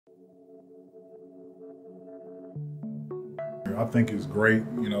I think it's great,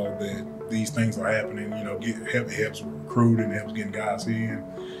 that these things are happening. It helps recruiting, it helps getting guys in.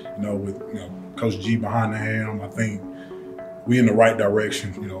 With Coach G behind the helm, I think we in the right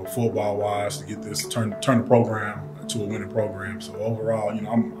direction. Football-wise, to get this turn the program to a winning program. So overall,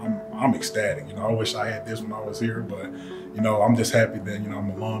 I'm ecstatic. I wish I had this when I was here, but I'm just happy that I'm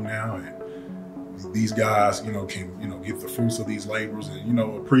alum now, and these guys can get the fruits of these labors and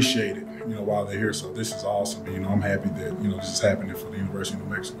appreciate it while they're here. So this is awesome. I'm happy that this is happening for the University of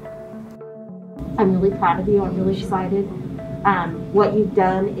New Mexico. I'm really proud of you. I'm really excited. What you've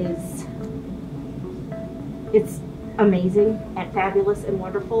done it's amazing and fabulous and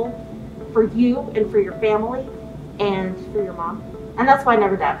wonderful for you and for your family and for your mom. And that's why I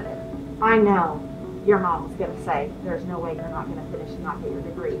never doubted it. I know your mom was going to say, there's no way you're not going to finish and not get your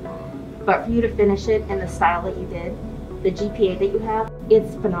degree. But for you to finish it in the style that you did, the GPA that you have,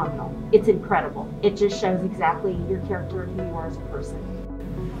 it's phenomenal. It's incredible. It just shows exactly your character and who you are as a person.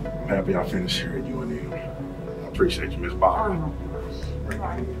 I'm happy I finished here at UNM. I appreciate you, Ms. Byron. Oh my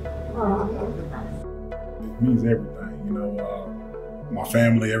gosh. It means everything. My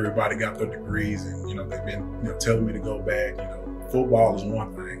family, everybody got their degrees, and they've been telling me to go back. Football is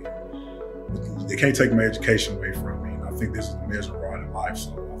one thing. They can't take my education away from me, and I think this is the measure rod in life.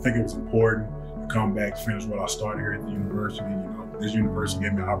 So I think it was important to come back to finish what I started here at the university. This university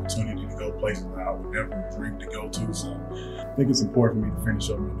gave me an opportunity to go places that I would never dream to go to. So I think it's important for me to finish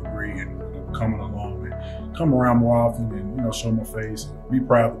up my degree and coming along and come around more often and show my face and be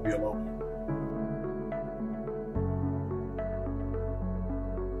proud to be a Lobo.